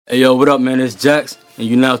Hey yo, what up, man? It's Jax, and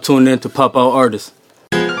you now tuned in to Pop Out Artists.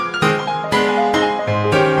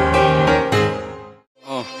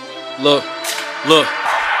 Look,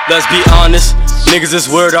 let's be honest. Niggas is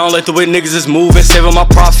weird, I don't like the way niggas is moving, saving my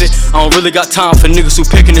profit. I don't really got time for niggas who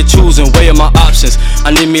picking and choosing, weighing my options.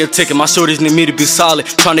 I need me a ticket, my shorties need me to be solid.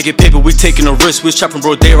 Trying to get paper, we taking a risk. We trapping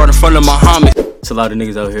bro day right in front of Muhammad. It's a lot of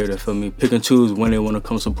niggas out here that feel me, pick and choose when they want to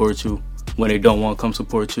come support you, when they don't want to come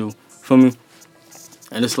support you, feel me?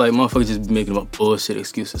 And it's like motherfuckers just be making up bullshit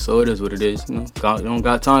excuses, so it is what it is, you know? You don't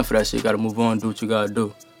got time for that shit, you gotta move on, do what you gotta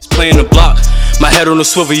do. It's playing the block. My head on the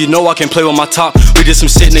swivel, you know I can play with my top. We did some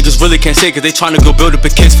shit niggas really can't say, cause they tryna go build up a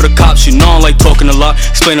case for the cops. You know I like talking a lot,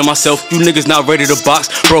 explaining myself. You niggas not ready to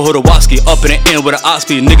box. Bro, hold a Watsky up in the end with an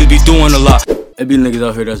Oxby. Niggas be doing a lot. There be niggas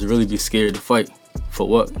out here that's really be scared to fight. For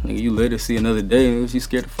what? Nigga, you live to see another day, niggas you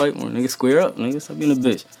scared to fight more. Niggas square up, niggas stop being a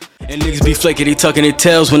bitch. And niggas be flaky, they tucking their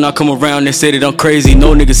tails when I come around. They say that I'm crazy,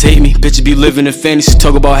 no niggas hate me. Bitches be living in fantasy,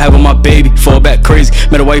 talk about having my baby. Fall back crazy,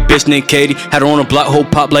 met a white bitch named Katie. Had her on a block, whole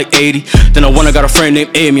pop like 80. Then I got a friend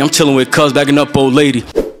named Amy, I'm chilling with cuz, backing up old lady.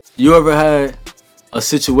 You ever had a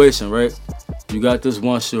situation, right? You got this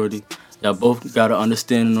one shorty. Y'all both got an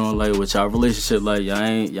understanding on like what y'all relationship like. Y'all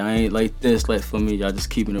ain't like this, like for me. Y'all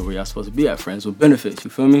just keeping it where y'all supposed to be at, friends with benefits.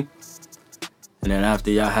 You feel me? And then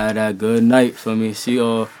after y'all had that good night, for me, she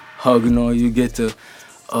all hugging on you, get to,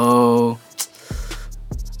 oh,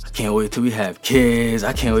 I can't wait till we have kids.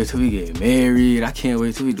 I can't wait till we get married. I can't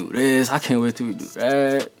wait till we do this. I can't wait till we do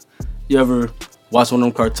that. You ever watch one of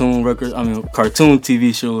them cartoon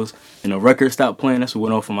TV shows and the record stopped playing? That's what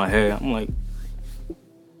went off in my head. I'm like,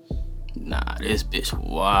 nah, this bitch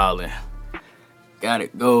wildin'. Gotta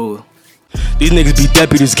go. These niggas be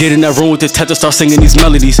deputies, get in that room with the tether, start singing these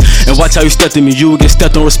melodies. And watch how you step to me, you will get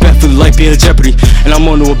stepped on respectfully like being Jeopardy. And I'm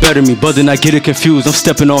on to a better me, but then I get it confused, I'm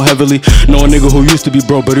stepping on heavily. Know a nigga who used to be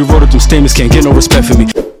broke, but he wrote up them statements, can't get no respect for me.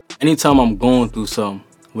 Anytime I'm going through something,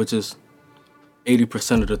 which is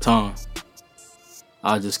 80% of the time,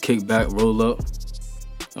 I just kick back, roll up,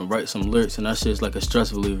 and write some lyrics, and that shit's like a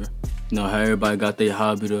stress reliever. You know how everybody got their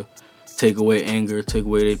hobby to take away anger, take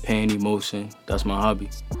away their pain, emotion. That's my hobby.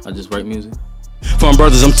 I just write music. From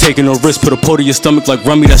brothers, I'm taking a risk. Put a pole to your stomach like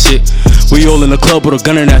rummy, that shit. We all in the club with a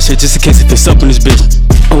gun in that shit, just in case it fits up in this bitch.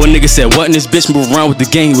 Oh, a nigga said, what in this bitch? Move around with the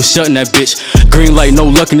gang, he was shutting that bitch. Green light, no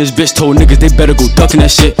luck in this bitch. Told niggas they better go ducking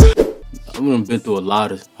that shit. I've been through a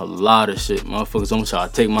lot of shit. Motherfuckers almost try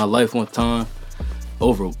to take my life one time.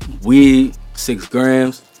 Over weed, 6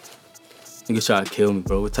 grams. Niggas try to kill me,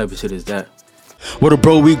 bro. What type of shit is that? What a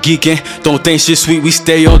bro, we geeking. Don't think shit sweet, we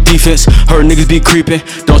stay on defense. Heard niggas be creeping.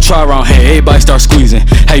 Don't try around here, everybody start squeezing.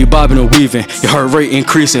 How you bobbing and weaving, your heart rate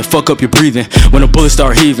increasing. Fuck up your breathing, when the bullets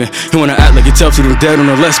start heaving. You wanna act like you're tough to them dead on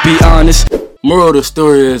the let's be honest. Moral of the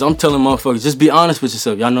story is, I'm telling motherfuckers, just be honest with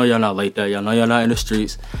yourself. Y'all know y'all not like that. Y'all know y'all not in the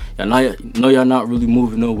streets. Y'all know y'all not really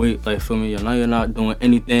moving no weight, like for me. Y'all know y'all not doing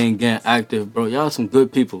anything, getting active, bro. Y'all some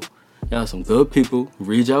good people. Y'all some good people,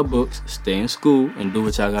 read y'all books, stay in school, and do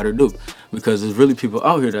what y'all gotta do. Because there's really people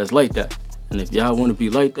out here that's like that. And if y'all wanna be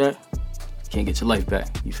like that, you can't get your life back.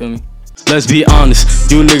 You feel me? Let's be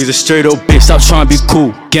honest, you niggas a straight up bitch, stop trying to be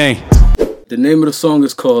cool, gang. The name of the song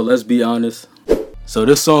is called Let's Be Honest. So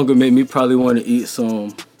this song would make me probably wanna eat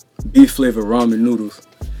some beef flavored ramen noodles.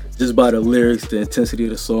 Just by the lyrics, the intensity of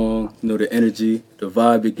the song, you know, the energy, the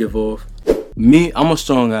vibe it give off. Me, I'm a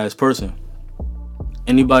strong ass person.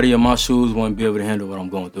 Anybody in my shoes won't be able to handle what I'm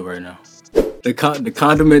going through right now. The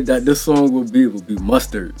condiment that this song will be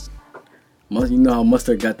mustard. You know how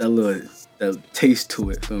mustard got that taste to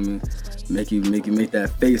it, feel me? Make you make that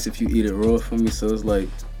face if you eat it raw, for me. So it's like,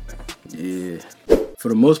 yeah. For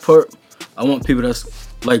the most part, I want people that's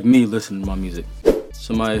like me listening to my music.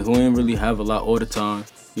 Somebody who ain't really have a lot all the time,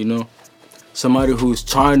 you know? Somebody who's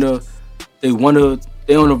they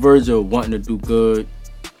on the verge of wanting to do good,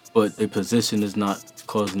 but their position is not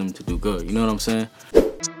causing them to do good. You know what I'm saying?